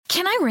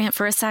Can I rant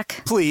for a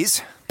sec?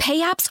 Please.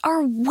 Pay apps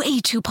are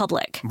way too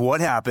public. What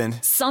happened?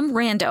 Some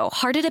rando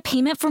hearted a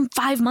payment from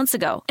 5 months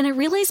ago, and I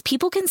realized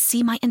people can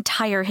see my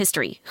entire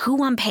history,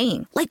 who I'm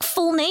paying, like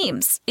full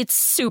names. It's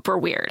super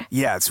weird.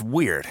 Yeah, it's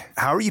weird.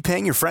 How are you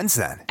paying your friends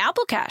then?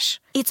 Apple Cash.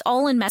 It's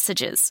all in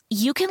messages.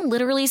 You can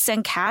literally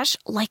send cash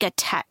like a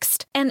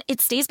text, and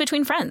it stays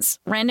between friends.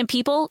 Random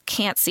people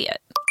can't see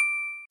it.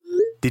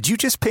 Did you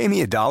just pay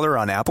me $1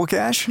 on Apple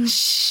Cash?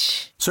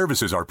 Shh.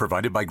 Services are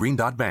provided by Green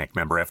Dot Bank.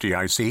 Member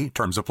FDIC.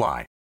 Terms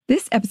apply.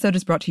 This episode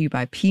is brought to you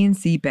by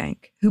PNC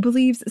Bank, who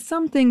believes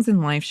some things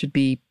in life should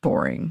be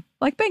boring,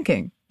 like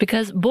banking.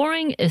 Because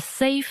boring is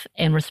safe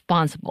and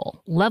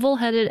responsible,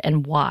 level-headed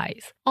and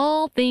wise.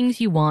 All things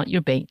you want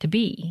your bank to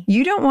be.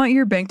 You don't want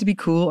your bank to be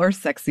cool or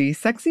sexy.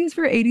 Sexy is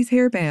for 80s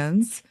hair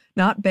bands,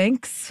 not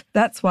banks.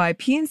 That's why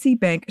PNC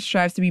Bank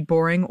strives to be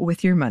boring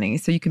with your money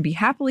so you can be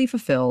happily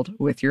fulfilled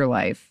with your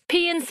life.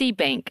 PNC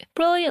Bank,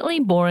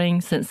 brilliantly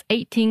boring since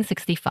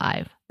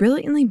 1865.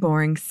 Brilliantly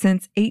Boring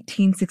Since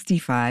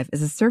 1865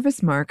 is a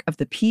service mark of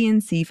the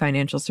PNC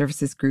Financial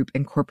Services Group,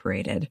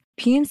 Incorporated.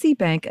 PNC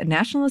Bank, a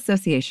National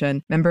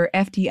Association, member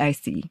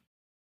FDIC.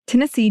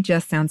 Tennessee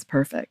just sounds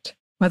perfect.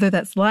 Whether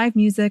that's live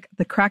music,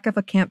 the crack of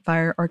a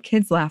campfire, or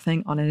kids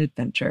laughing on an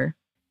adventure.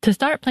 To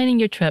start planning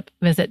your trip,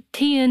 visit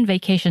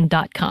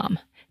tnvacation.com.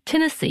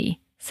 Tennessee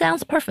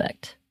sounds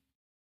perfect.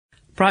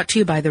 Brought to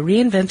you by the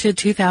reinvented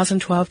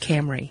 2012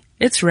 Camry.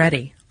 It's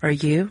ready. Are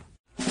you?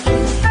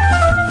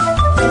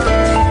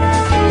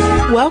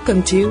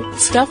 Welcome to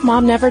Stuff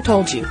Mom Never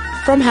Told You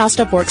from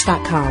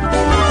HowStuffWorks.com.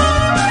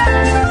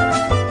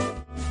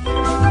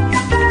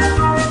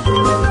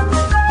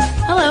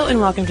 Hello and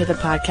welcome to the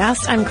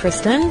podcast. I'm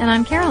Kristen. And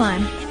I'm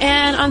Caroline.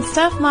 And on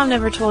Stuff Mom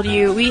Never Told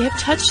You, we have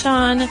touched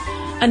on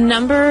a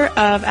number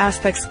of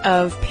aspects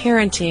of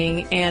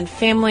parenting and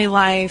family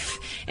life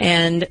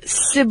and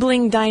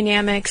sibling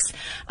dynamics.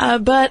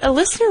 But a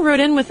listener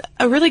wrote in with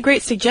a really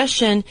great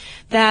suggestion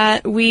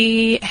that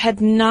we had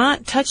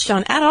not touched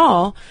on at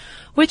all,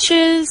 which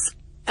is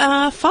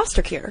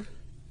foster care.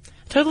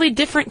 Totally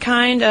different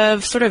kind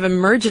of sort of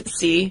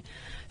emergency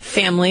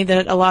family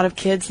that a lot of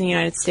kids in the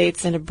United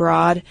States and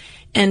abroad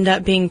end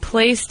up being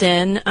placed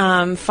in.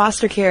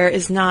 Foster care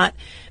is not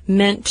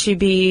meant to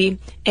be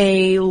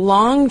a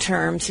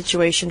long-term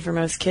situation for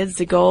most kids.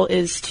 The goal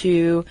is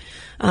to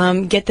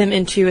get them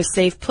into a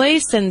safe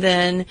place and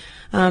then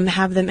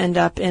have them end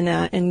up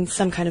in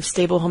some kind of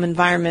stable home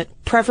environment,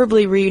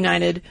 preferably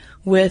reunited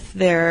with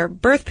their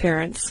birth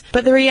parents.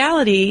 But the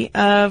reality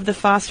of the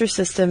foster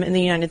system in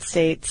the United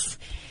States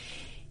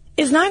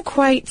is not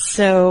quite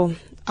so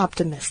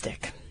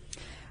optimistic.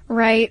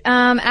 Right.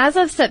 As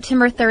of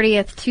September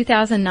 30th,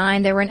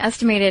 2009, there were an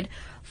estimated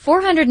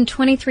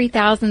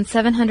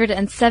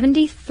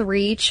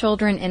 423,773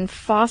 children in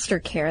foster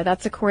care.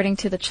 That's according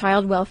to the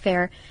Child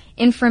Welfare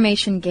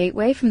Information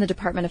Gateway from the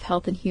Department of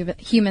Health and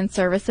Human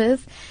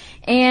Services.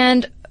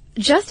 And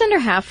just under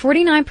half,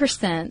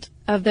 49%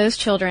 of those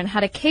children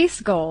had a case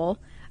goal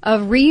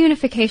of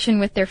reunification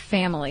with their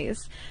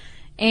families.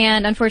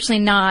 And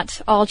unfortunately,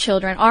 not all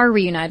children are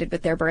reunited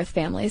with their birth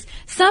families.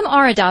 Some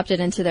are adopted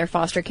into their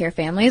foster care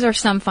families, or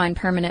some find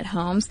permanent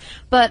homes.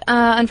 But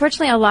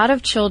unfortunately, a lot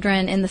of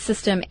children in the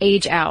system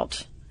age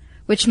out,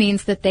 which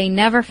means that they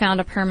never found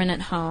a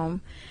permanent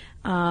home.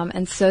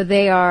 And so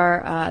they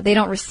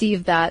don't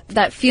receive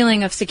that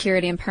feeling of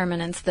security and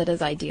permanence that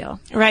is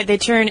ideal. Right. They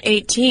turn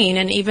 18,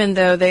 and even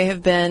though they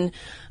have been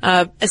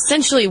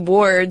essentially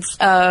wards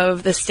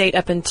of the state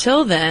up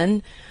until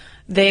then,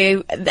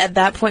 they, at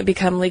that point,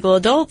 become legal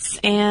adults,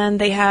 and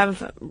they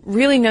have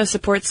really no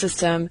support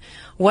system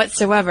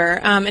whatsoever.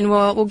 And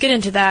we'll get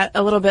into that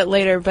a little bit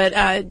later, but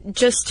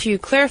just to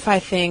clarify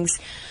things,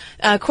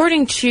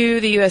 according to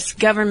the U.S.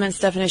 government's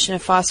definition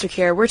of foster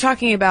care, we're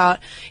talking about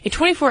a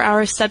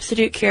 24-hour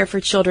substitute care for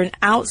children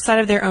outside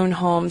of their own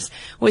homes,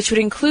 which would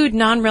include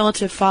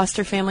non-relative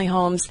foster family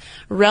homes,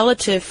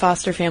 relative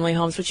foster family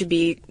homes, which would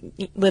be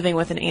living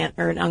with an aunt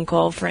or an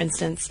uncle, for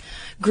instance,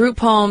 group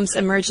homes,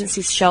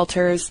 emergency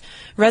shelters,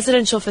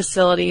 residential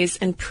facilities,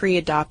 and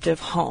pre-adoptive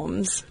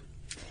homes.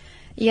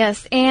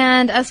 Yes,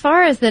 and as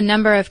far as the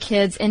number of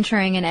kids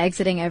entering and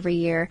exiting every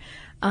year,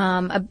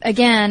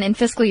 again, in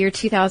fiscal year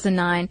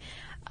 2009,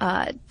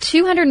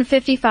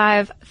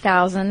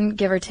 255,000,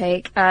 give or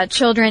take,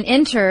 children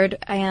entered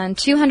and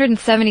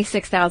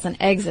 276,000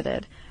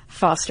 exited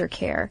foster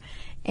care.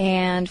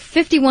 And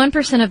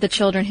 51% of the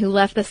children who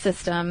left the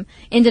system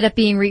ended up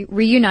being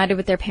reunited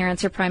with their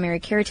parents or primary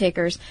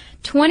caretakers.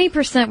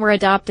 20% were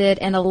adopted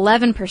and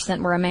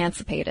 11% were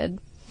emancipated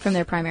from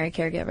their primary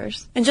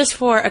caregivers. And just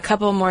for a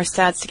couple more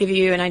stats to give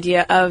you an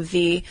idea of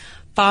the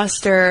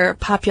foster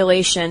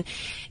population,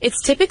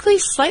 it's typically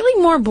slightly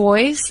more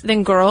boys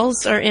than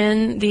girls are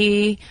in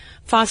the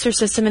foster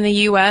system in the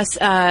U.S.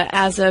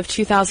 As of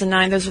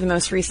 2009. Those are the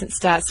most recent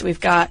stats that we've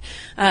got.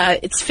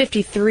 It's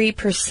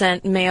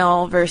 53%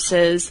 male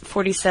versus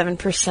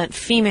 47%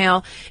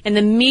 female, and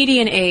the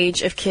median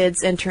age of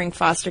kids entering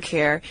foster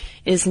care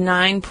is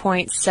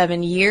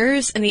 9.7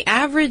 years, and the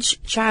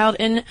average child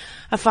in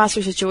a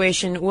foster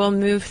situation will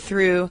move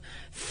through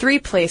 3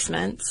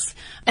 placements,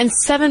 and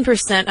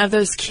 7% of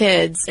those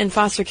kids in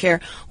foster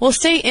care will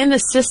stay in the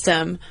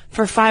system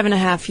for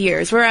 5.5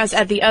 years, whereas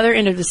at the other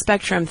end of the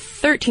spectrum,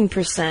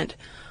 13%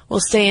 will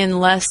stay in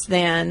less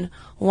than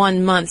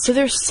 1 month. So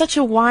there's such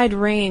a wide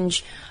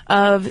range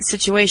of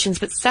situations,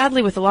 but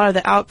sadly with a lot of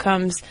the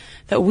outcomes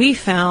that we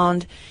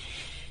found,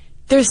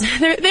 there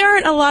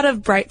aren't a lot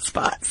of bright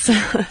spots.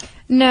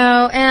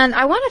 No, and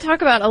I want to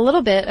talk about a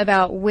little bit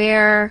about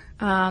where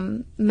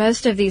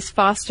most of these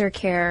foster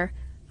care,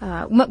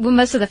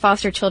 most of the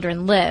foster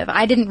children live.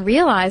 I didn't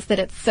realize that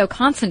it's so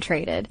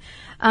concentrated.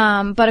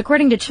 But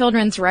according to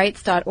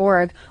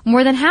childrensrights.org,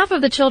 more than half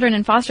of the children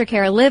in foster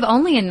care live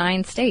only in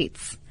 9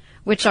 states,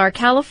 which are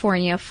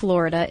California,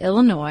 Florida,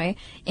 Illinois,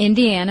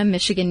 Indiana,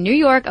 Michigan, New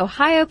York,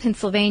 Ohio,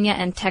 Pennsylvania,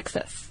 and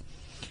Texas.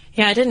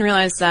 Yeah, I didn't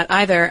realize that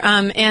either.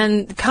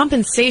 And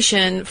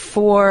compensation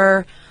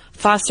for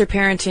foster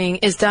parenting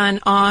is done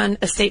on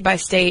a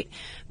state-by-state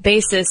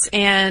basis,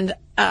 and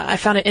I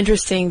found it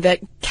interesting that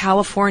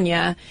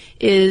California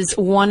is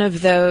one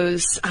of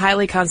those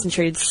highly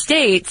concentrated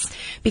states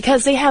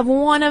because they have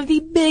one of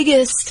the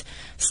biggest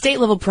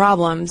state-level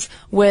problems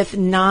with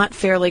not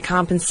fairly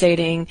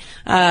compensating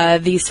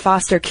these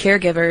foster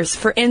caregivers.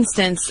 For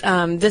instance,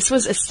 this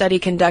was a study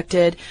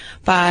conducted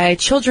by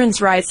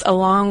Children's Rights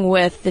along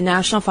with the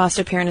National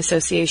Foster Parent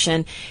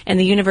Association and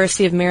the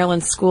University of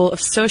Maryland School of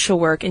Social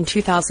Work in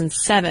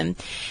 2007.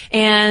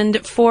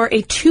 And for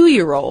a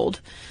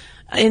 2-year-old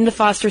in the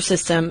foster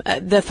system,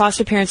 the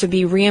foster parents would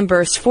be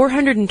reimbursed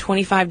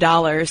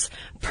 $425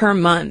 per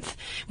month.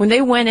 When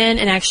they went in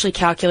and actually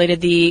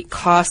calculated the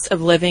cost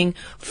of living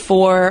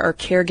for or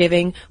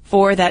caregiving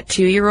for that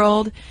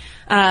 2-year-old,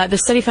 the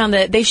study found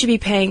that the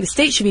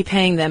state should be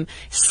paying them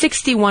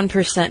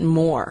 61%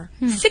 more.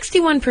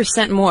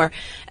 61% more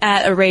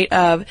at a rate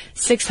of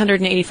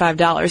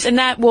 $685. And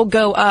that will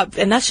go up,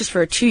 and that's just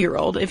for a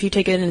 2-year-old. If you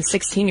take it in a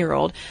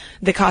 16-year-old,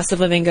 the cost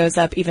of living goes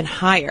up even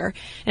higher.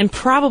 And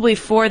probably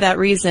for that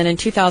reason, in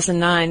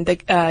 2009,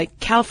 the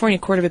California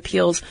Court of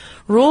Appeals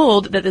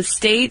ruled that the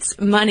state's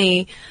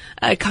money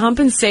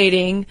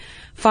compensating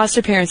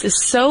foster parents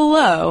is so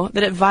low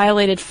that it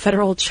violated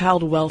federal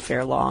child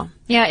welfare law.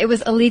 Yeah, it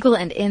was illegal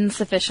and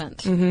insufficient.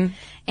 Mm-hmm.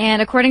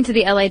 And according to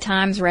the LA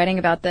Times writing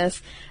about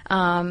this,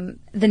 the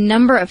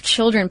number of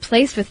children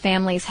placed with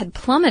families had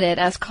plummeted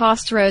as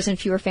costs rose and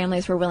fewer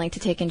families were willing to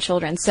take in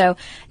children. So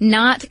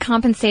not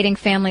compensating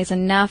families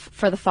enough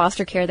for the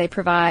foster care they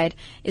provide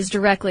is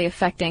directly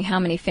affecting how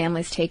many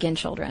families take in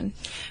children.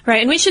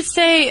 Right, and we should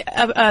say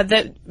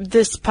that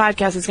this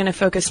podcast is going to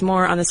focus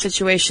more on the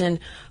situation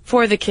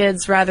for the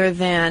kids rather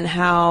than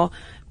how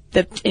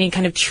any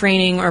kind of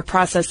training or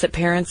process that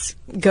parents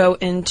go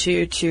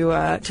into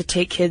to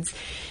take kids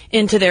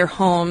into their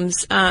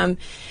homes.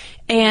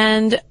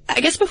 And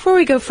I guess before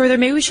we go further,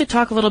 maybe we should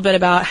talk a little bit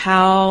about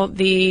how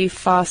the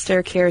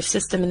foster care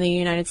system in the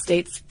United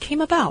States came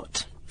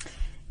about.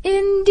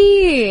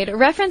 Indeed.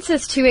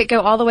 References to it go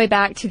all the way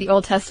back to the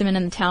Old Testament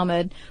and the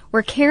Talmud,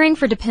 where caring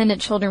for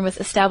dependent children was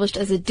established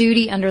as a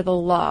duty under the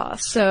law.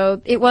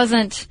 So it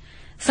wasn't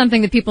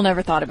something that people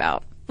never thought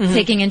about. Mm-hmm.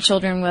 Taking in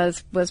children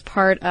was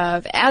part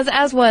of,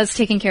 as was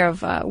taking care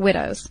of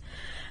widows.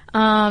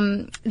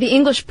 The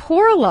English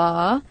Poor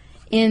Law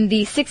in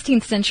the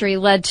 16th century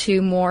led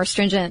to more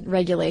stringent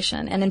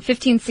regulation. And in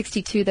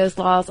 1562, those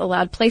laws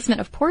allowed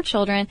placement of poor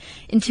children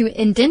into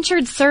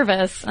indentured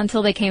service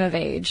until they came of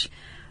age,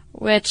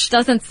 which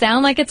doesn't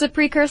sound like it's a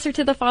precursor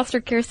to the foster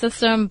care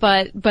system,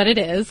 but it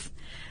is.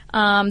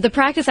 The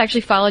practice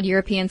actually followed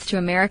Europeans to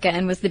America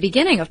and was the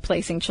beginning of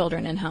placing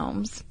children in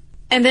homes.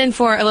 And then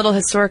for a little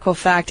historical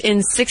fact, in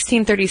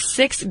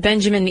 1636,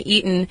 Benjamin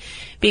Eaton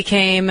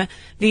became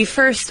the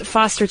first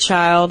foster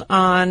child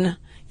on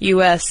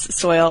U.S.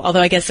 soil,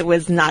 although I guess it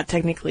was not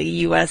technically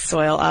U.S.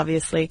 soil,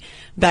 obviously,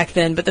 back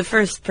then, but the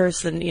first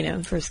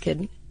person, first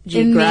kid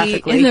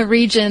geographically. In the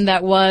region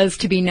that was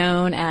to be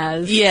known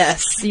as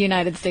yes, the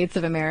United States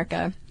of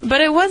America. But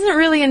it wasn't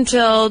really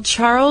until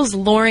Charles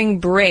Loring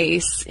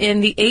Brace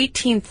in the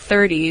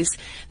 1830s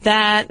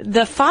that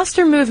the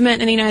foster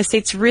movement in the United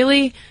States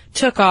really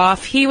took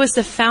off. He was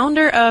the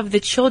founder of the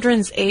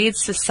Children's Aid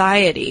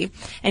Society,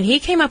 and he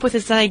came up with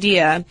this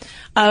idea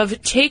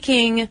of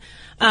taking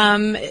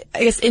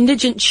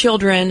indigent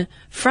children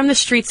from the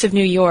streets of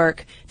New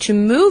York to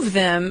move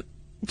them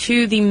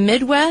to the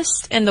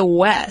Midwest and the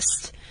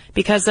West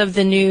because of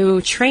the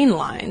new train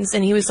lines.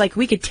 And he was like,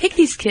 we could take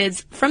these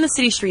kids from the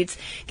city streets,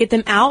 get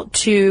them out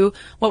to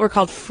what were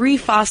called free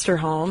foster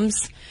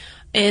homes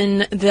in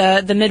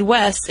the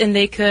Midwest, and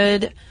they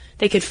could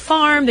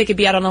farm, they could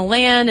be out on the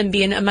land and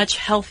be in a much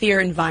healthier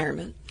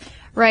environment.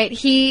 Right.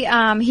 He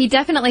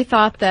definitely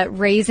thought that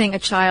raising a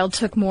child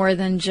took more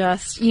than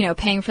just,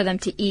 paying for them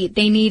to eat.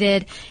 They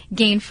needed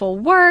gainful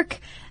work.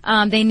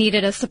 they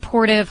needed a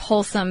supportive,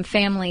 wholesome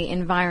family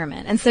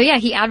environment. And so, yeah,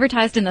 he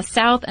advertised in the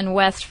South and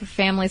West for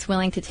families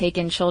willing to take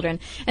in children.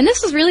 And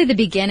this was really the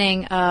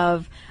beginning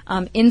of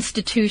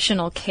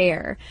institutional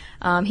care.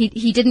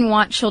 He didn't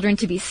want children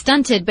to be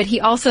stunted, but he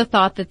also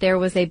thought that there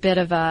was a bit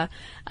of a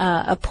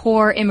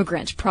poor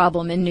immigrant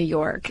problem in New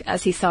York,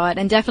 as he saw it,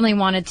 and definitely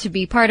wanted to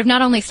be part of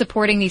not only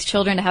supporting these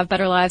children to have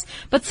better lives,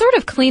 but sort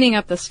of cleaning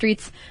up the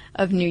streets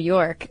of New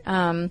York.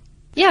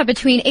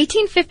 Between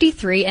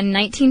 1853 and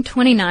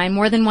 1929,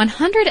 more than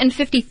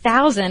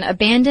 150,000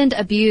 abandoned,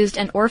 abused,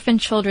 and orphaned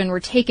children were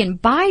taken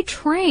by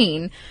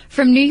train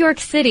from New York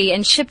City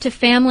and shipped to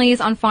families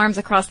on farms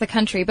across the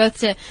country, both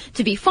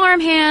to be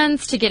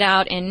farmhands, to get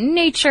out in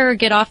nature,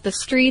 get off the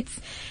streets.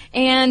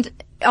 And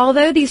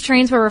although these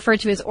trains were referred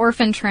to as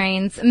orphan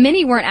trains,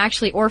 many weren't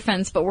actually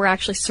orphans, but were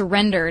actually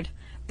surrendered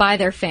by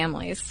their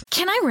families.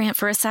 Can I rant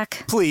for a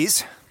sec?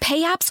 Please.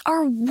 Pay apps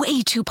are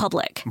way too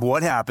public.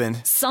 What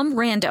happened? Some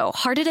rando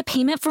hearted a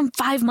payment from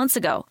 5 months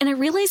ago, and I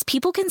realized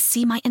people can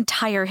see my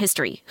entire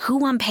history,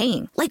 who I'm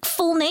paying, like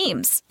full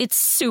names. It's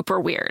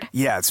super weird.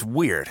 Yeah, it's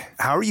weird.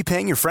 How are you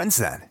paying your friends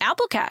then?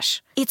 Apple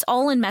Cash. It's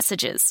all in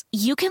messages.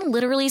 You can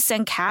literally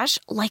send cash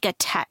like a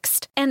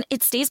text, and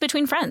it stays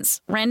between friends.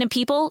 Random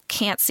people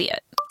can't see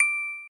it.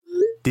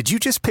 Did you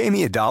just pay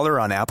me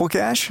 $1 on Apple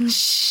Cash?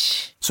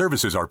 Shh.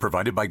 Services are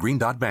provided by Green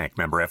Dot Bank,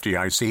 member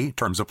FDIC.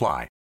 Terms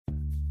apply.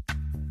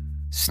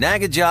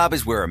 Snag a Job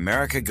is where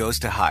America goes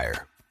to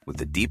hire, with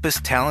the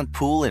deepest talent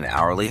pool in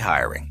hourly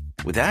hiring.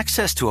 With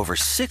access to over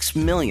 6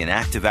 million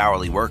active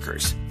hourly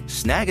workers,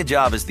 Snag a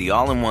Job is the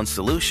all-in-one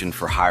solution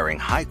for hiring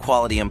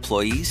high-quality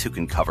employees who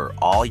can cover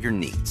all your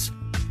needs.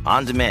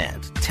 On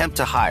demand, temp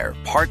to hire,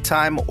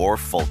 part-time or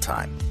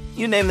full-time.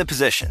 You name the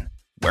position.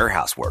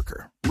 Warehouse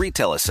worker,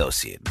 retail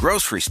associate,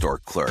 grocery store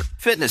clerk,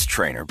 fitness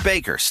trainer,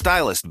 baker,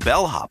 stylist,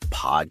 bellhop,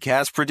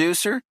 podcast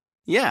producer.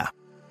 Yeah,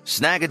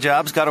 Snag a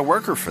Job's got a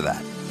worker for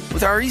that.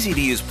 With our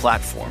easy-to-use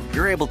platform,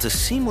 you're able to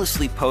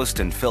seamlessly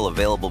post and fill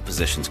available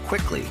positions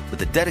quickly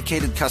with a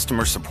dedicated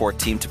customer support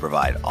team to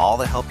provide all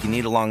the help you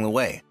need along the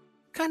way.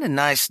 Kind of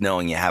nice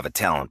knowing you have a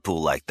talent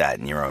pool like that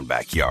in your own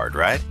backyard,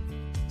 right?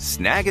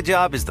 Snag a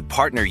Job is the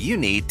partner you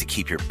need to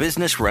keep your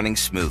business running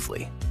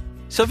smoothly.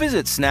 So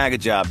visit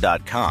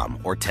snagajob.com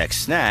or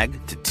text SNAG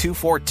to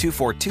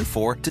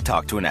 242424 to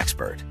talk to an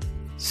expert.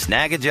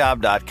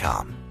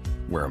 Snagajob.com,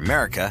 where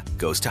America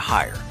goes to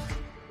hire.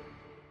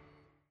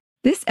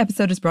 This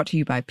episode is brought to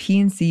you by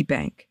PNC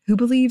Bank, who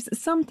believes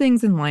some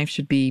things in life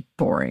should be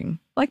boring,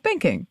 like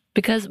banking.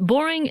 Because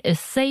boring is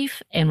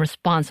safe and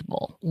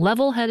responsible,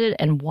 level-headed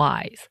and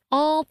wise.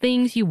 All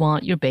things you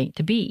want your bank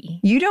to be.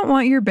 You don't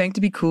want your bank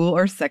to be cool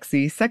or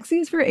sexy.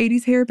 Sexy is for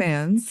 80s hair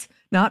bands,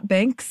 not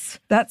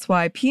banks. That's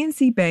why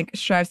PNC Bank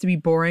strives to be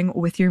boring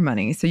with your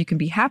money so you can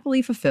be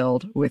happily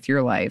fulfilled with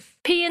your life.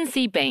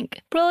 PNC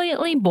Bank,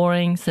 brilliantly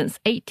boring since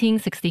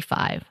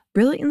 1865.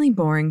 Brilliantly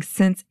Boring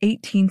Since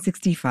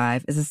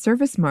 1865 is a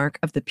service mark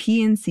of the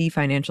PNC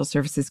Financial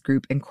Services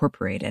Group,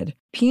 Incorporated.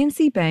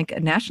 PNC Bank, a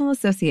National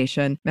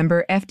Association,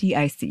 member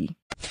FDIC.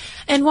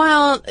 And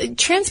while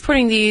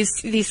transporting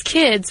these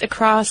kids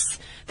across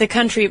the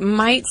country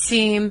might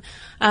seem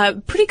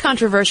pretty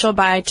controversial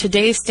by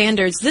today's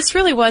standards, this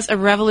really was a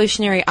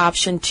revolutionary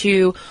option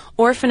to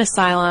orphan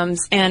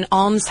asylums and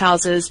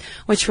almshouses,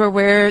 which were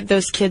where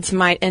those kids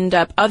might end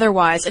up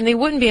otherwise, and they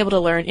wouldn't be able to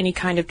learn any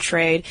kind of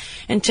trade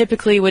and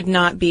typically would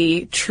not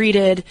be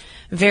treated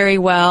very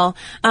well.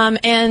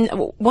 And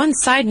one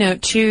side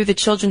note to the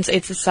Children's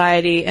Aid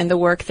Society and the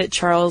work that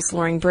Charles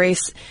Loring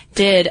Brace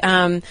did,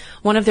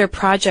 one of their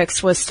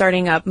projects was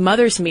starting up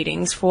mothers'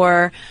 meetings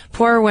for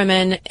poor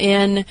women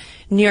in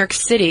New York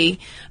City,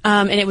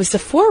 and it was the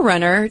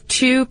forerunner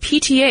to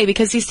PTA,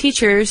 because these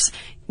teachers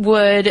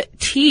would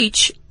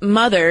teach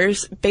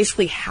mothers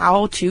basically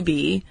how to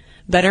be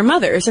better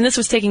mothers. And this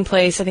was taking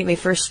place, I think they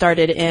first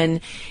started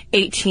in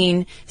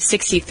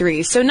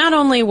 1863. So not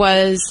only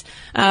was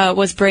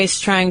Brace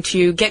trying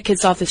to get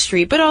kids off the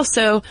street, but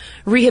also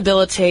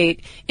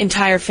rehabilitate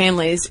entire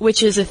families,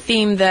 which is a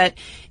theme that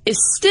is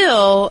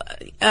still,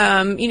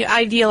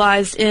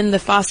 idealized in the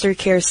foster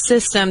care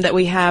system that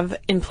we have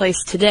in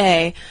place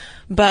today.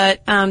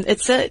 But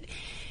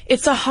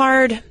it's a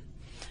hard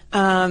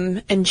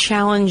and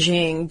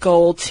challenging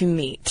goal to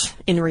meet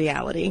in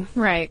reality.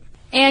 Right.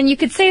 And you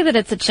could say that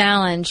it's a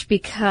challenge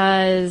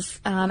because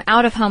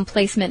out-of-home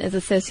placement is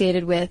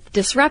associated with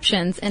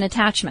disruptions in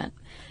attachment.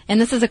 And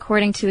this is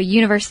according to a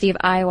University of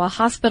Iowa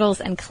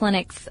Hospitals and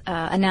Clinics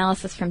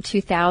analysis from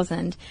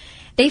 2000.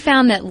 They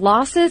found that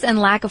losses and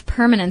lack of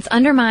permanence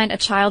undermine a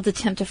child's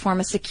attempt to form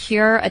a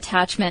secure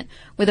attachment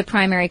with a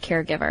primary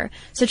caregiver.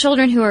 So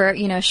children who are,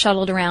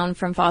 shuttled around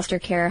from foster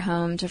care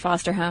home to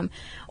foster home,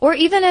 or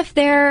even if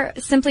they're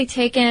simply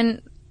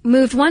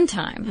moved one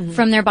time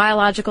from their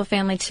biological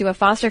family to a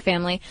foster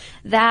family,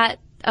 that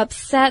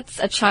upsets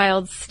a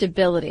child's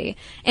stability.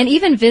 And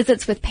even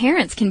visits with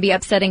parents can be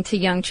upsetting to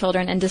young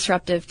children and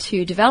disruptive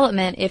to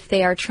development if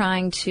they are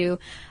trying to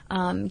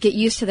get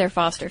used to their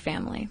foster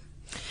family.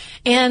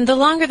 And the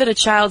longer that a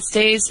child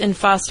stays in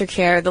foster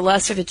care, the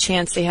lesser the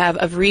chance they have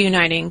of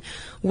reuniting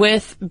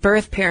with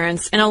birth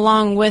parents. And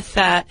along with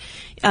that,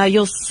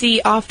 you'll see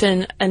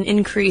often an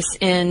increase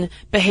in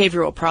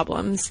behavioral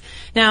problems.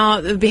 Now,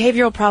 the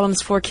behavioral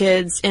problems for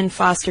kids in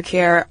foster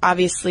care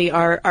obviously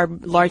are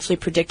largely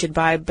predicted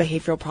by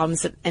behavioral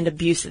problems and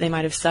abuse that they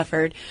might have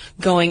suffered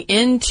going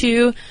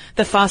into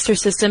the foster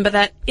system. But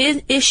that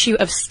issue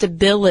of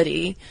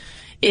stability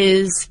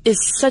is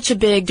such a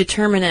big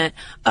determinant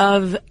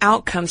of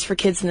outcomes for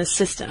kids in the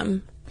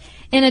system.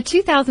 In a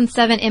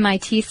 2007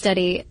 MIT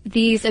study,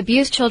 these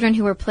abused children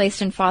who were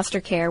placed in foster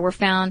care were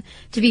found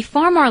to be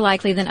far more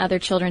likely than other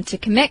children to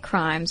commit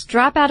crimes,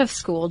 drop out of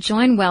school,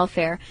 join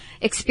welfare,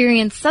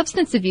 experience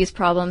substance abuse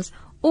problems,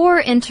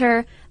 or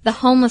enter the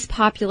homeless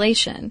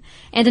population.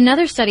 And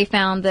another study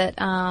found that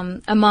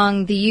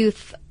among the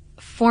youth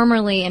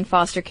formerly in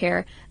foster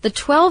care, the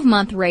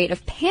 12-month rate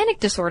of panic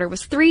disorder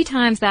was 3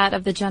 times that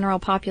of the general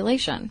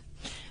population.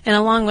 And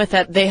along with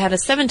that, they had a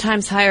 7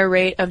 times higher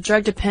rate of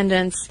drug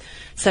dependence,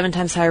 7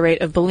 times higher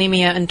rate of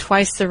bulimia, and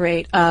twice the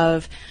rate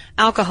of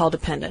alcohol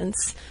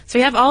dependence. So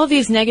you have all of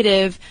these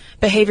negative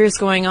behaviors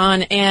going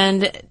on,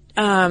 and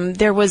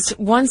there was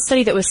one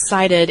study that was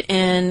cited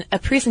in a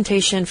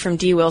presentation from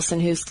Dee Wilson,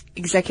 who's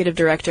executive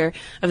director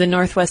of the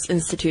Northwest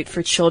Institute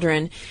for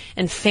Children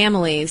and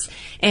Families.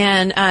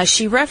 And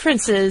she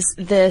references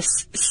this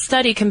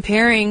study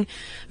comparing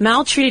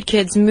maltreated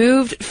kids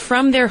moved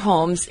from their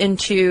homes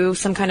into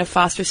some kind of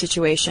foster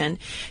situation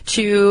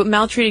to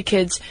maltreated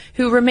kids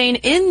who remain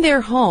in their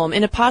home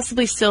in a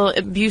possibly still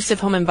abusive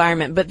home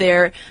environment, but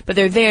they're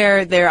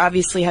there. They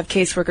obviously have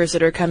caseworkers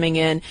that are coming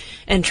in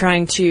and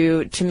trying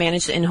to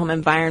manage the in-home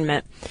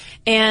environment.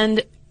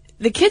 And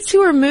the kids who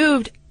were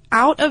moved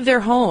out of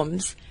their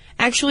homes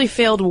actually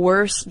failed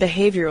worse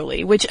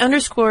behaviorally, which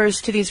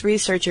underscores to these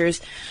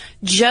researchers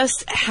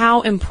just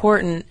how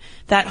important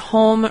that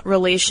home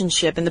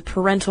relationship and the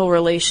parental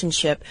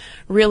relationship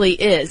really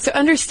is. So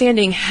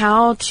understanding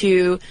how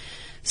to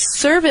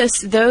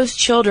service those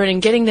children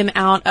and getting them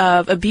out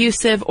of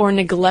abusive or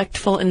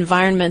neglectful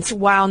environments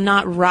while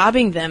not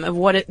robbing them of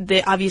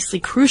the obviously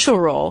crucial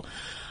role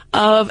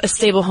of a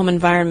stable home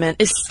environment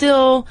is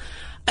still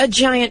a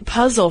giant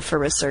puzzle for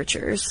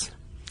researchers.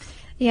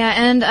 Yeah,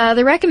 and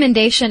the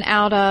recommendation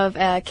out of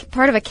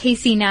part of a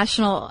Casey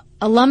National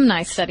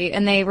alumni study,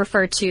 and they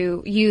refer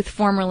to youth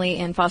formerly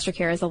in foster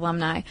care as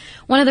alumni.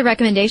 One of the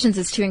recommendations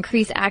is to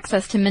increase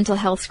access to mental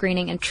health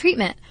screening and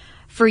treatment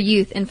for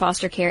youth in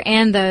foster care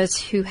and those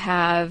who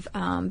have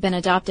been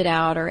adopted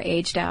out or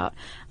aged out,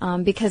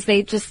 because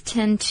they just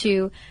tend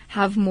to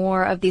have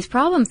more of these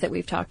problems that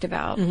we've talked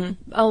about.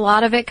 Mm-hmm. A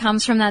lot of it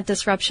comes from that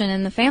disruption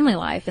in the family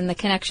life and the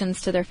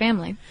connections to their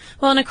family.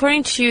 Well, and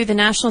according to the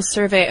National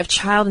Survey of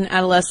Child and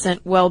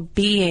Adolescent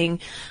Well-Being,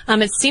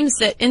 it seems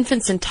that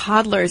infants and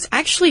toddlers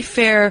actually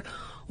fare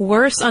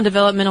worse on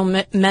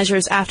developmental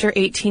measures after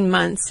 18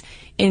 months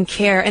in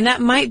care. And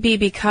that might be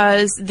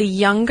because the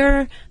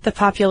younger the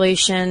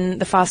population,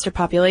 the foster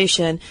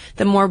population,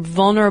 the more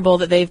vulnerable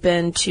that they've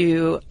been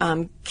to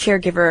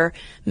caregiver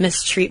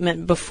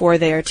mistreatment before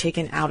they are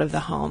taken out of the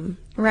home.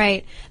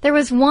 Right. There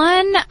was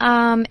one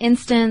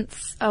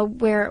instance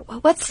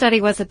what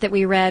study was it that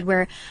we read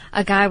where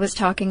a guy was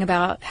talking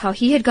about how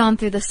he had gone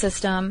through the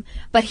system,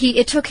 but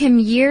it took him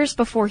years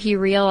before he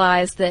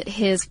realized that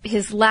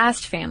his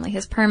last family,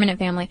 his permanent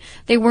family,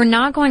 they were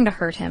not going to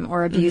hurt him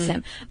or abuse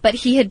him, but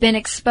he had been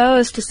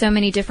exposed to so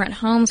many different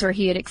homes where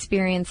he had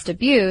experienced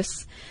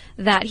abuse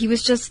that he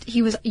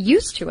was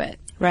used to it.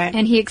 Right.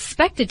 And he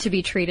expected to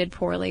be treated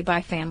poorly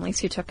by families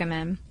who took him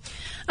in.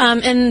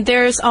 And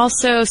there's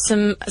also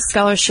some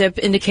scholarship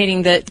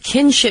indicating that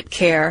kinship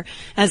care,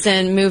 as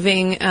in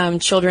moving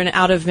children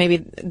out of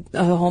maybe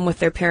a home with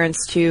their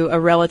parents to a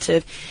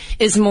relative,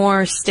 is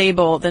more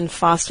stable than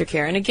foster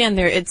care. And again,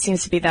 it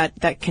seems to be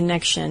that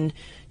connection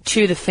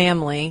to the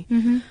family.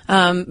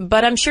 Mm-hmm.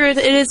 But I'm sure it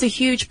is a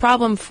huge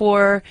problem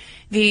for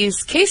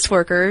these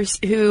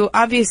caseworkers who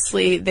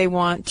obviously they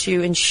want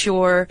to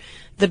ensure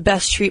the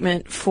best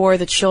treatment for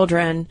the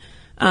children.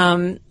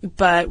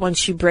 But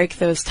once you break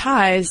those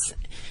ties,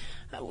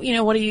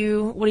 what do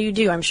you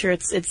do? I'm sure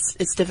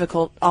it's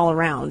difficult all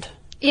around.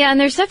 Yeah, and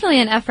there's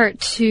definitely an effort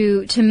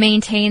to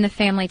maintain the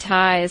family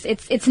ties.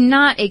 It's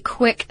not a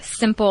quick,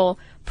 simple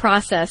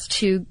process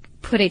to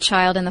put a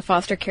child in the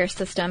foster care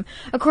system.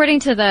 According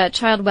to the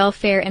Child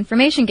Welfare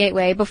Information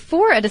Gateway,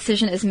 before a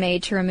decision is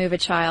made to remove a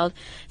child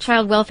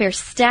welfare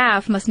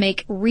staff must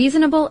make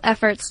reasonable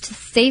efforts to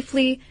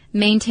safely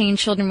maintain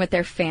children with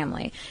their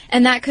family.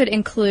 And that could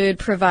include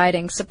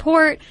providing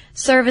support,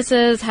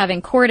 services,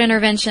 having court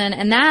intervention,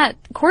 and that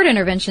court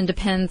intervention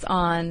depends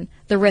on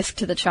the risk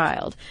to the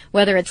child,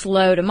 whether it's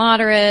low to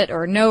moderate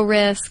or no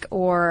risk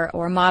or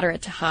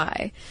moderate to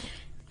high.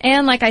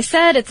 And like I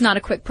said, it's not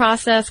a quick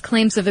process.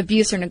 Claims of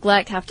abuse or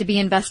neglect have to be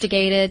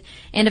investigated.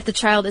 And if the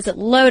child is at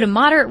low to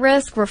moderate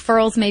risk,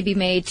 referrals may be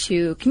made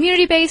to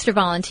community-based or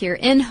volunteer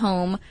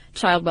in-home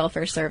child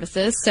welfare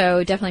services.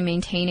 So definitely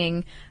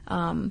maintaining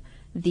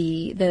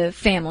the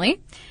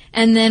family.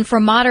 And then for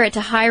moderate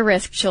to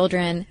high-risk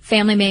children,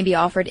 family may be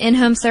offered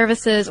in-home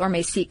services or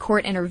may seek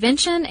court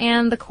intervention,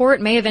 and the court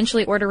may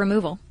eventually order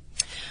removal.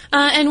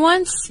 And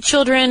once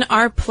children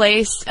are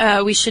placed,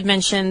 we should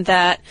mention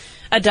that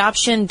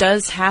adoption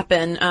does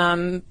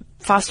happen.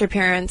 Foster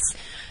parents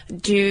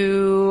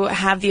do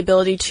have the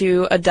ability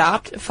to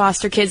adopt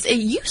foster kids. It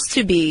used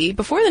to be,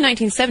 before the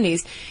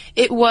 1970s,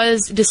 it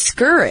was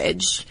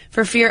discouraged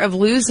for fear of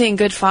losing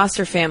good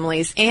foster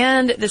families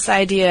and this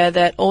idea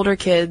that older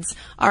kids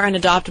are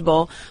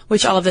unadoptable,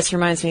 which all of this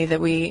reminds me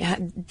that we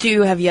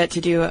do have yet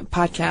to do a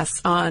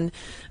podcast on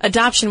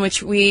adoption,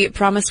 which we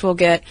promise we'll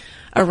get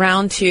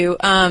around to.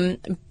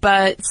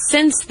 But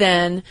since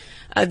then,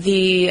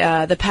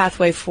 the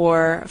pathway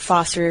for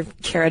foster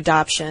care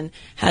adoption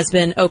has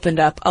been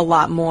opened up a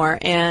lot more.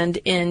 And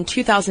in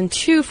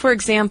 2002, for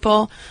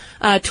example,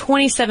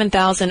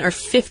 27,000 or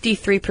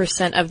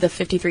 53% of the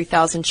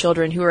 53,000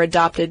 children who were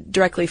adopted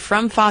directly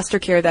from foster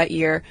care that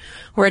year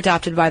were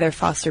adopted by their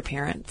foster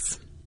parents.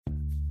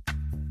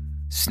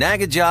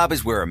 Snag a Job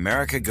is where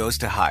America goes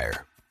to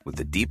hire, with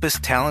the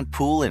deepest talent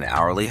pool in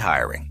hourly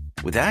hiring.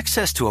 With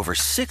access to over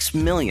 6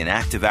 million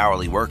active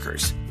hourly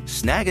workers,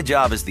 Snag a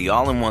Job is the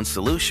all-in-one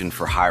solution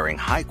for hiring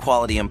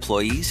high-quality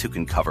employees who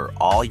can cover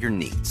all your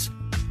needs.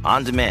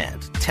 On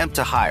demand, temp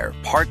to hire,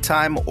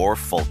 part-time or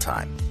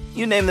full-time.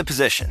 You name the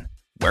position.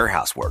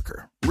 Warehouse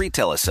worker,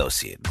 retail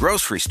associate,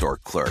 grocery store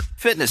clerk,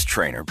 fitness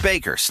trainer,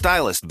 baker,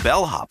 stylist,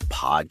 bellhop,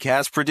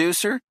 podcast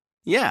producer.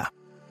 Yeah,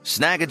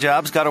 Snag a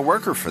Job's got a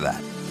worker for that.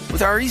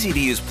 With our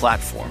easy-to-use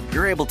platform,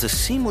 you're able to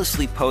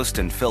seamlessly post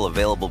and fill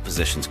available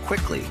positions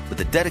quickly with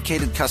a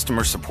dedicated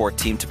customer support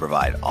team to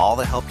provide all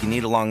the help you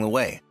need along the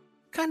way.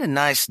 Kind of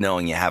nice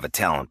knowing you have a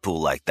talent pool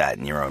like that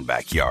in your own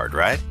backyard,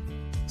 right?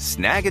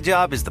 Snag a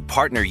Job is the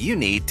partner you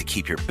need to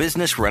keep your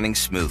business running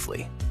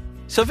smoothly.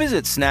 So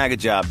visit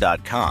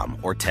snagajob.com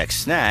or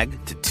text SNAG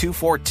to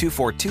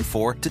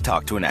 242424 to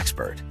talk to an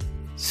expert.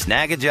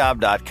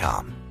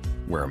 Snagajob.com,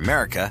 where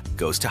America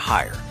goes to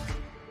hire.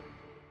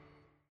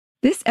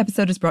 This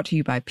episode is brought to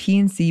you by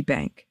PNC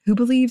Bank, who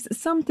believes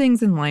some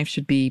things in life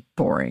should be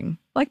boring,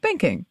 like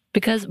banking.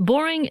 Because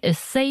boring is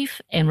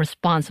safe and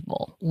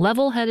responsible,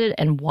 level-headed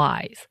and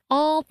wise.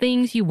 All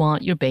things you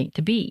want your bank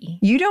to be.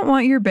 You don't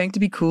want your bank to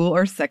be cool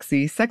or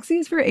sexy. Sexy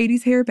is for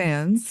 80s hair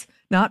bands,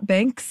 not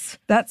banks.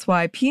 That's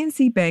why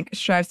PNC Bank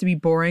strives to be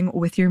boring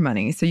with your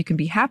money so you can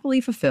be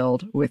happily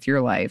fulfilled with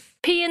your life.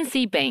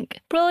 PNC Bank,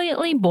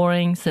 brilliantly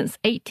boring since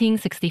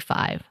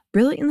 1865.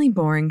 Brilliantly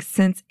Boring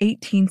Since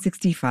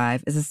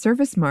 1865 is a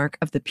service mark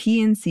of the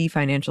PNC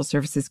Financial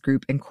Services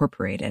Group,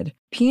 Incorporated.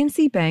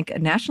 PNC Bank, a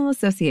National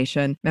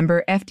Association,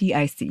 member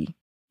FDIC.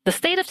 The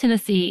state of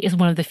Tennessee is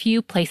one of the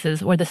few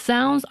places where the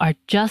sounds are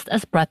just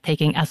as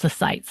breathtaking as the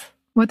sights.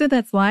 Whether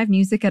that's live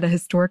music at a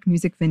historic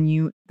music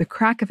venue, the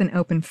crack of an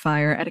open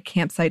fire at a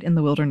campsite in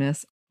the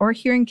wilderness, or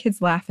hearing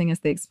kids laughing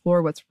as they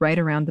explore what's right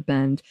around the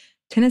bend,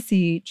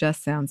 Tennessee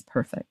just sounds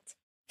perfect.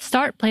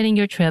 Start planning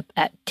your trip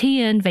at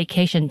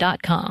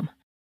tnvacation.com.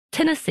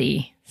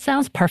 Tennessee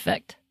sounds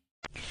perfect.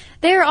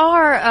 There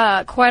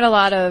are quite a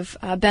lot of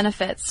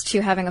benefits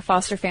to having a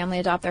foster family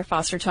adopt their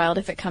foster child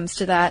if it comes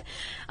to that.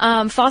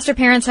 Foster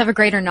parents have a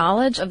greater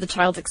knowledge of the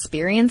child's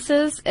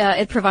experiences.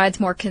 It provides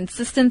more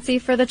consistency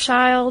for the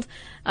child.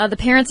 The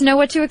parents know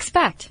what to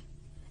expect.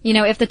 You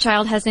know, if the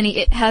child has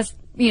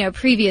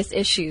previous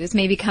issues,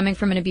 maybe coming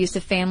from an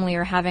abusive family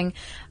or having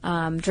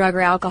drug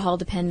or alcohol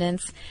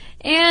dependence,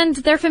 and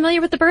they're familiar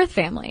with the birth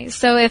family.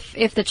 So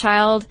if the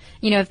child,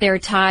 if there are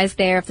ties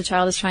there, if the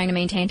child is trying to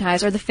maintain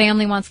ties, or the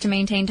family wants to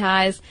maintain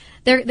ties,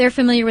 they're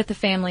familiar with the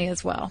family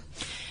as well.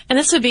 And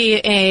this would be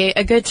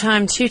a good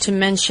time, too, to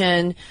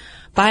mention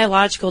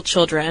biological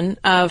children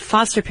of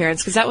foster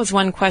parents, because that was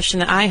one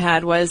question that I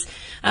had, was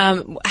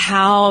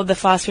how the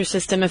foster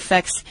system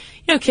affects,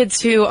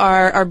 kids who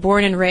are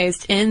born and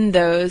raised in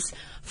those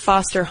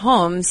foster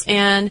homes.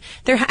 And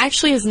there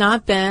actually has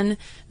not been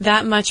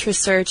that much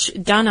research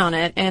done on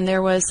it. And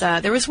there was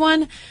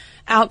one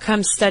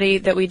outcome study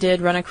that we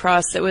did run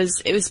across. It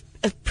was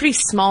a pretty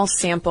small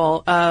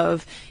sample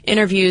of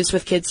interviews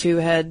with kids who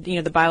had,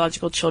 the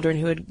biological children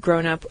who had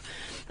grown up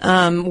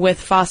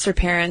with foster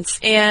parents.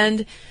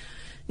 And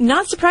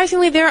not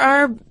surprisingly, there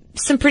are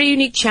some pretty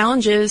unique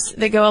challenges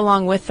that go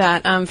along with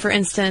that. For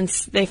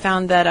instance, they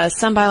found that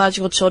some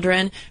biological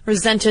children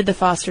resented the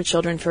foster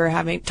children for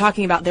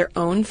talking about their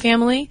own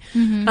family.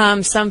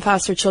 Mm-hmm. Some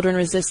foster children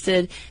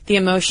resisted the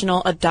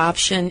emotional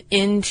adoption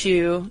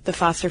into the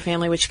foster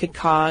family, which could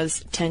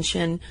cause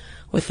tension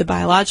with the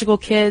biological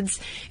kids.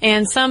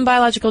 And some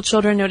biological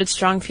children noted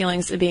strong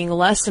feelings of being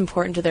less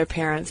important to their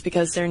parents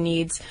because their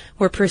needs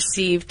were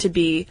perceived to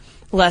be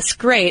less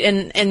great.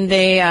 And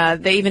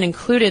they even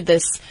included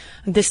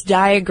this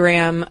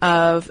diagram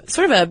of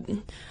sort of a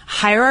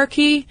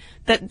hierarchy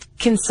that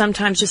can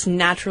sometimes just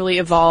naturally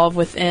evolve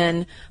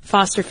within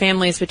foster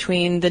families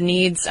between the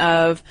needs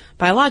of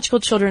biological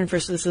children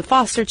versus the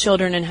foster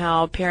children, and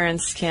how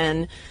parents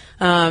can,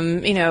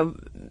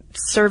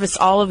 service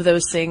all of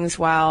those things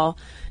while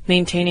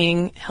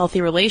maintaining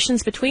healthy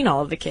relations between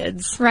all of the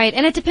kids. Right,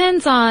 and it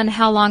depends on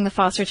how long the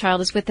foster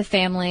child is with the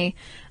family,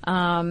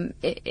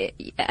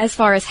 as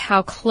far as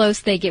how close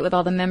they get with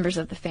all the members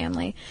of the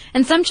family.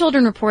 And some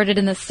children reported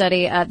in this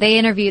study,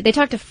 they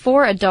talked to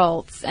 4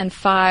 adults and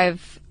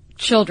 5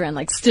 children,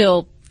 like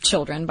still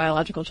children,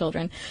 biological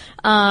children.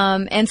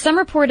 And some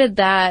reported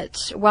that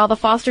while the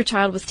foster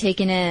child was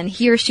taken in,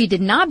 he or she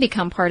did not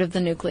become part of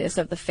the nucleus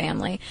of the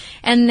family.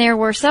 And there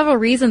were several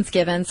reasons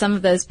given, some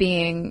of those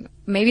being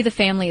maybe the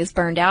family is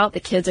burned out, the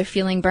kids are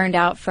feeling burned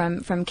out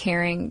from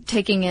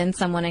taking in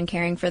someone and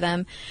caring for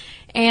them.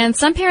 And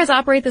some parents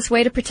operate this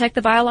way to protect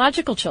the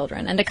biological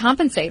children and to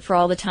compensate for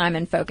all the time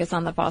and focus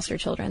on the foster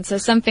children. So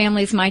some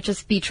families might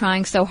just be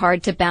trying so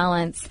hard to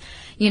balance,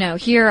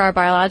 here are our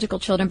biological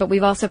children, but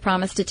we've also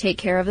promised to take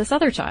care of this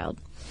other child.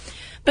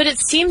 But it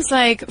seems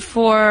like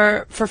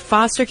for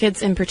foster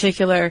kids in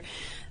particular,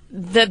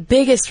 the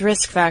biggest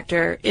risk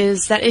factor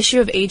is that issue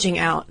of aging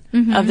out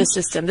of the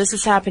system. This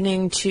is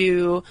happening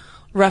to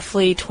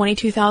roughly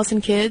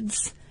 22,000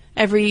 kids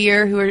every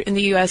year who are in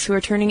the U.S. who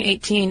are turning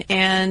 18,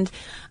 and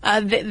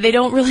they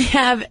don't really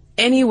have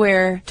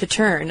anywhere to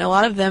turn. A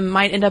lot of them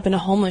might end up in a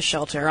homeless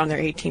shelter on their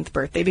 18th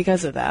birthday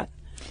because of that.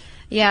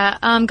 Yeah,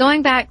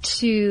 going back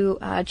to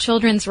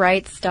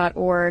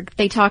childrensrights.org,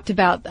 they talked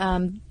about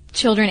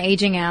children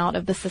aging out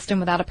of the system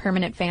without a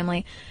permanent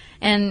family.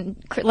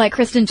 And like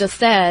Kristen just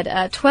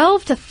said,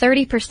 12 to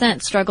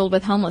 30% struggled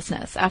with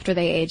homelessness after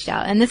they aged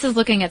out. And this is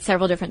looking at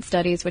several different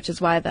studies, which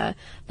is why the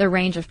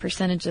range of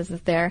percentages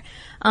is there.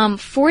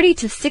 40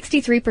 to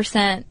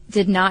 63%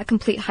 did not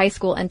complete high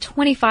school, and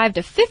 25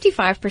 to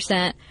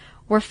 55%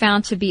 were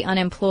found to be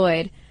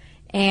unemployed.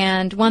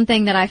 And one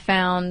thing that I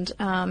found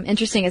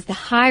interesting is the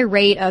high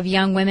rate of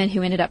young women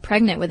who ended up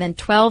pregnant within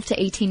 12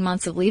 to 18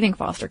 months of leaving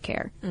foster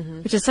care,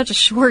 which is such a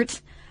short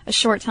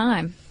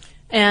time.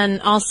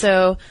 And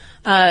also,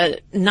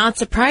 not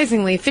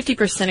surprisingly,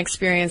 50%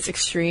 experience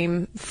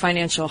extreme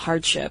financial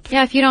hardship.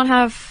 Yeah, if you don't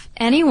have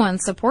anyone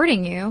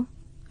supporting you,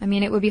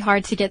 it would be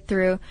hard to get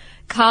through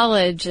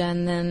college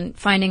and then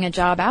finding a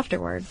job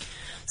afterward.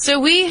 So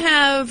we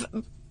have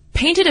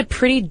painted a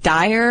pretty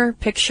dire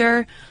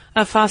picture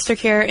of foster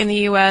care in the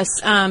U.S.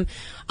 On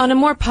a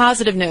more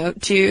positive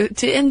note, to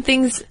end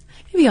things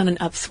maybe on an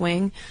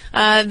upswing,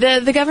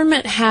 the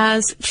government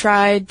has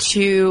tried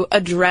to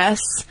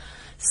address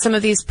some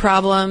of these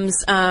problems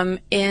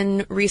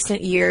in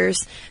recent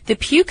years. The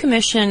Pew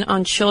Commission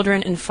on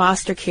Children in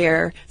Foster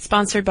Care,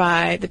 sponsored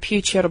by the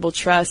Pew Charitable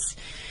Trust,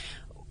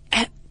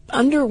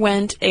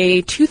 underwent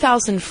a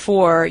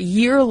 2004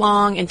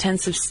 year-long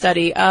intensive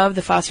study of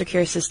the foster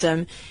care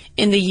system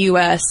in the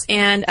U.S.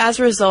 And as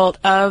a result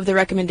of the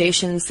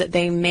recommendations that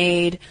they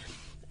made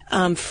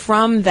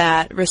from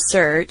that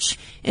research,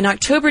 in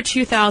October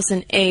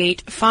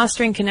 2008,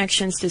 Fostering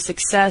Connections to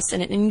Success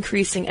and an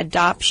Increasing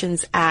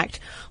Adoptions Act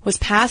was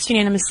passed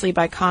unanimously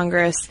by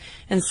Congress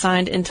and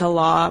signed into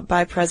law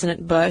by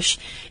President Bush.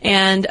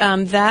 And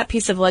that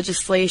piece of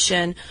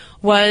legislation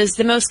was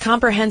the most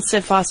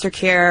comprehensive foster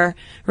care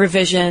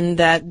revision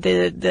that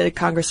the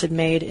Congress had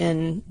made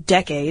in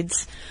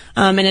decades.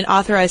 And it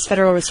authorized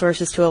federal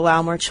resources to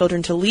allow more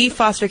children to leave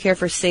foster care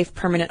for safe,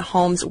 permanent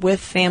homes with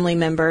family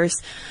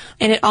members.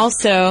 And it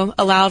also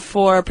allowed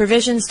for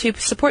provisions to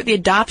support the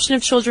adoption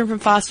of children from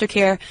foster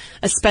care,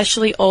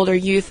 especially older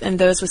youth and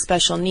those with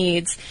special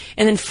needs.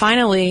 And then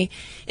finally,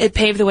 it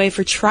paved the way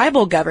for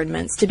tribal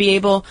governments to be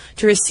able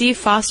to receive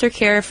foster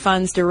care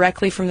funds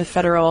directly from the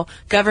federal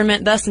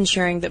government, thus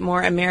ensuring that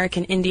more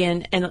American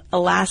Indian and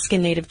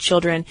Alaskan Native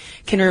children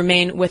can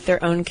remain with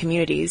their own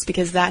communities,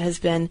 because that has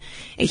been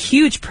a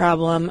huge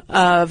problem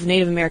of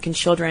Native American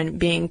children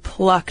being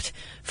plucked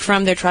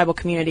from their tribal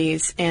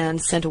communities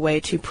and sent away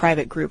to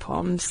private group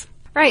homes.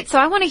 Right. So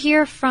I want to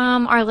hear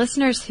from our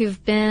listeners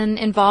who've been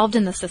involved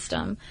in the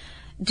system.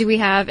 Do we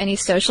have any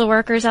social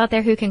workers out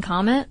there who can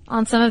comment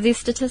on some of these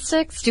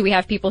statistics? Do we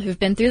have people who've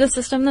been through the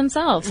system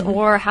themselves?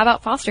 Or how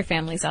about foster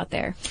families out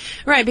there?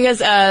 Right,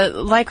 because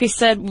like we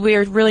said,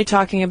 we're really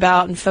talking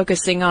about and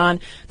focusing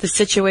on the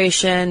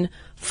situation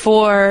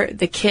for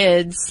the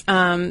kids.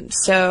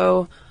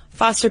 So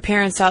foster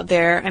parents out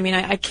there,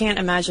 I can't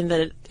imagine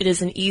that it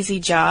is an easy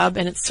job,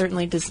 and it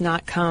certainly does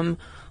not come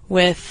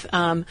with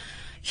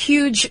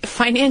huge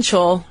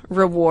financial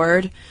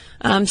reward.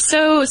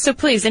 So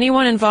please,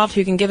 anyone involved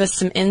who can give us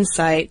some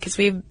insight, because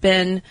we've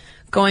been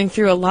going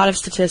through a lot of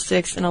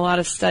statistics and a lot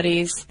of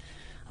studies,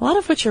 a lot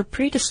of which are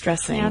pretty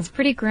distressing. Yeah, it's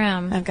pretty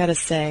grim, I've got to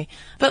say.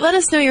 But let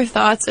us know your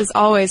thoughts, as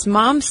always.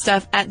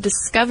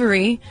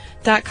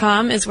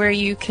 momstuff@discovery.com is where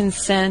you can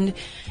send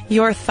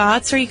your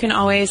thoughts, or you can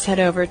always head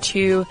over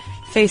to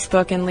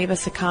Facebook and leave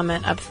us a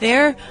comment up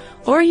there,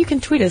 or you can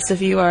tweet us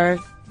if you are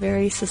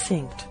very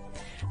succinct,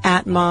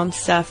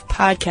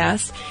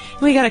 @MomStuffPodcast.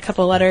 And we got a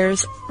couple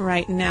letters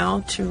right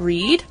now to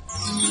read.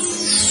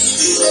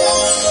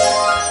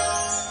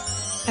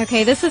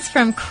 Okay, this is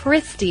from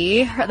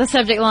Christy. The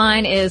subject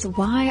line is,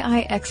 why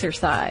I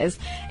exercise.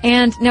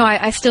 And no,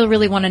 I still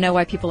really want to know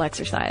why people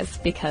exercise,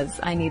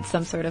 because I need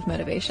some sort of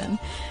motivation.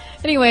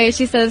 Anyway,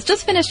 she says,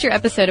 just finished your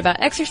episode about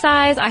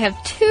exercise. I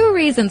have 2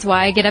 reasons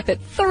why I get up at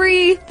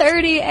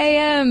 3:30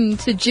 a.m.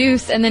 to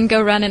juice and then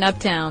go run in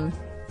Uptown.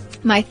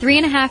 My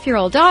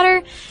 3.5-year-old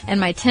daughter and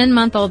my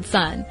 10-month-old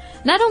son.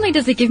 Not only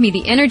does it give me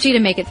the energy to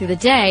make it through the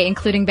day,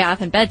 including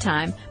bath and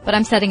bedtime, but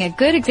I'm setting a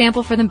good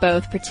example for them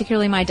both,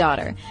 particularly my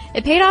daughter.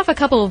 It paid off a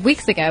couple of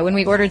weeks ago when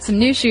we ordered some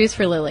new shoes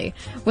for Lily.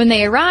 When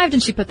they arrived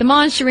and she put them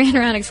on, she ran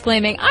around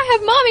exclaiming, I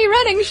have mommy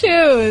running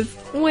shoes!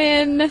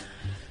 When...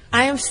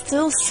 I am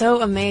still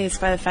so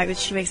amazed by the fact that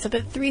she wakes up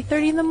at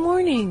 3:30 in the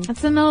morning. That's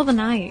the middle of the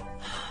night.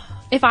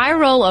 If I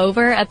roll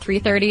over at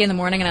 3:30 in the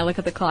morning and I look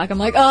at the clock, I'm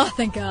like, oh,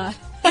 thank God.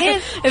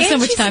 I have so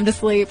much time to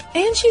sleep.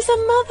 And she's a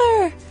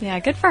mother.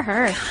 Yeah, good for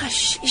her.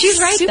 Gosh, she's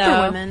right, though.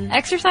 Superwoman.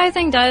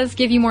 Exercising does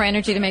give you more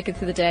energy to make it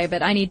through the day,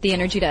 but I need the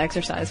energy to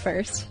exercise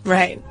first.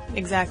 Right,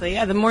 exactly.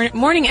 Yeah, the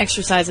morning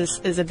exercise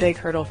is a big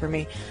hurdle for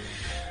me.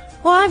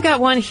 Well, I've got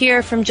one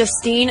here from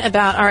Justine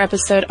about our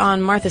episode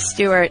on Martha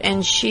Stewart,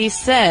 and she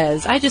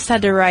says, I just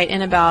had to write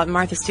in about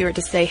Martha Stewart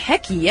to say,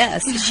 heck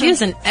yes, she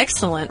is an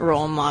excellent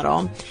role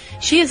model.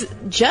 She is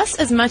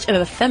just as much of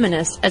a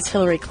feminist as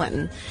Hillary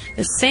Clinton.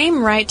 The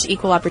same right to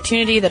equal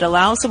opportunity that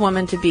allows a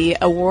woman to be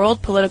a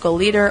world political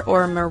leader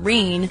or a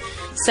Marine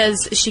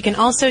says she can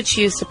also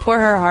choose to pour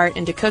her heart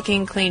into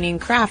cooking, cleaning,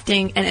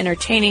 crafting, and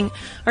entertaining,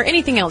 or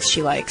anything else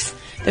she likes.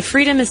 The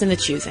freedom is in the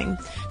choosing.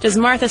 Does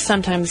Martha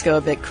sometimes go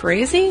a bit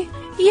crazy?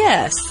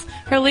 Yes.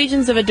 Her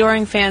legions of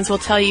adoring fans will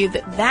tell you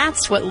that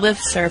that's what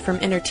lifts her from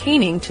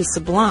entertaining to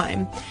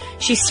sublime.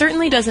 She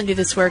certainly doesn't do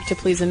this work to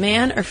please a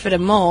man or fit a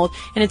mold,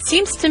 and it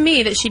seems to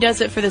me that she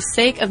does it for the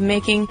sake of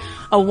making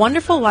a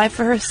wonderful life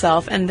for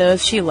herself and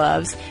those she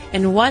loves,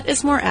 and what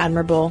is more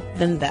admirable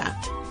than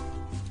that?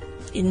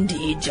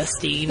 Indeed,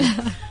 Justine.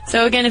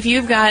 So again, if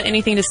you've got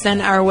anything to send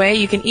our way,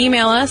 you can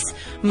email us,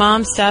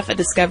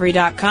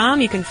 momstuff@discovery.com.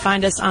 You can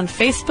find us on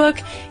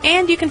Facebook,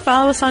 and you can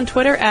follow us on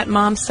Twitter at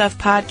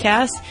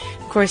momstuffpodcast.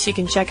 Of course, you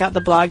can check out the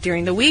blog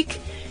during the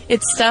week.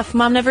 It's Stuff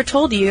Mom Never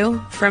Told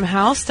You from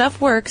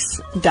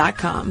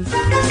HowStuffWorks.com.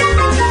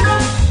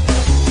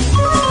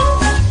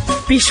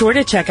 Be sure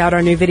to check out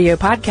our new video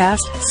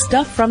podcast,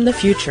 Stuff from the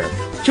Future.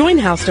 Join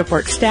How Stuff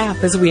Works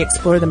staff as we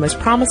explore the most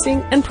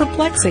promising and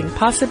perplexing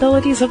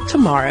possibilities of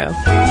tomorrow.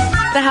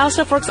 The How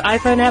Stuff Works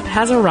iPhone app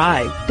has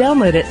arrived.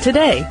 Download it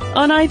today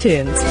on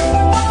iTunes.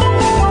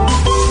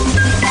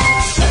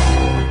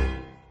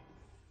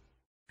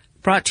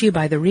 Brought to you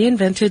by the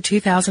reinvented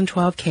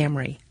 2012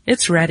 Camry.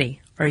 It's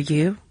ready. Are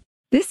you?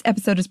 This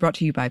episode is brought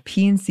to you by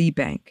PNC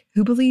Bank,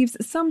 who believes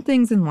some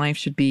things in life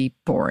should be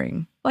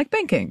boring, like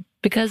banking.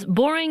 Because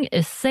boring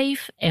is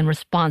safe and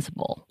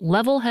responsible,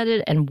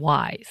 level-headed and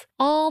wise.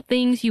 All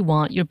things you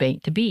want your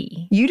bank to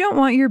be. You don't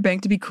want your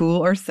bank to be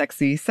cool or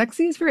sexy.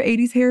 Sexy is for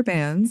 80s hair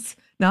bands,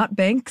 not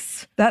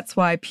banks. That's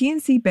why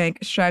PNC Bank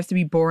strives to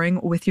be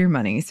boring with your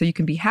money so you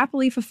can be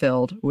happily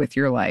fulfilled with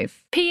your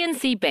life.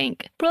 PNC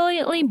Bank,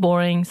 brilliantly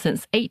boring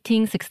since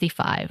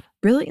 1865.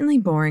 Brilliantly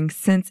Boring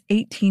Since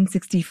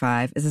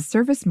 1865 is a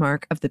service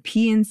mark of the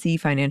PNC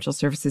Financial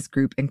Services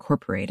Group,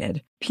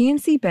 Incorporated.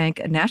 PNC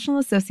Bank, a National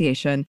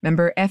Association,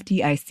 member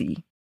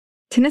FDIC.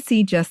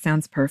 Tennessee just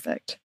sounds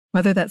perfect.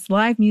 Whether that's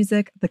live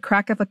music, the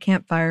crack of a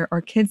campfire,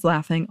 or kids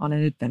laughing on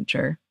an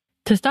adventure.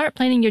 To start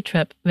planning your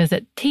trip,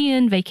 visit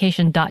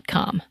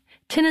tnvacation.com.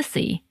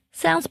 Tennessee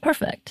sounds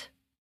perfect.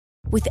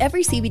 With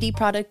every CBD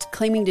product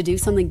claiming to do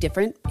something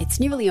different, it's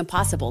nearly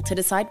impossible to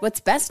decide what's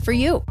best for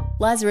you.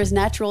 Lazarus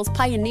Naturals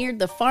pioneered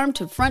the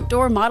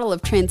farm-to-front-door model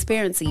of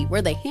transparency,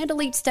 where they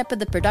handle each step of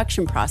the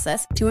production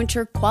process to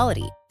ensure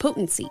quality,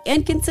 potency,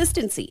 and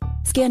consistency.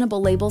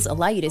 Scannable labels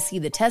allow you to see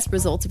the test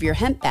results of your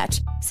hemp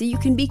batch, so you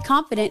can be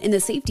confident in the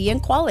safety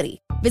and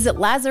quality. Visit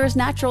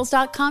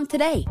LazarusNaturals.com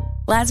today.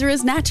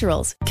 Lazarus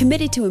Naturals,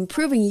 committed to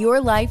improving your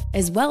life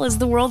as well as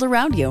the world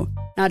around you.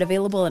 Not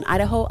available in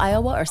Idaho,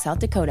 Iowa, or South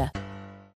Dakota.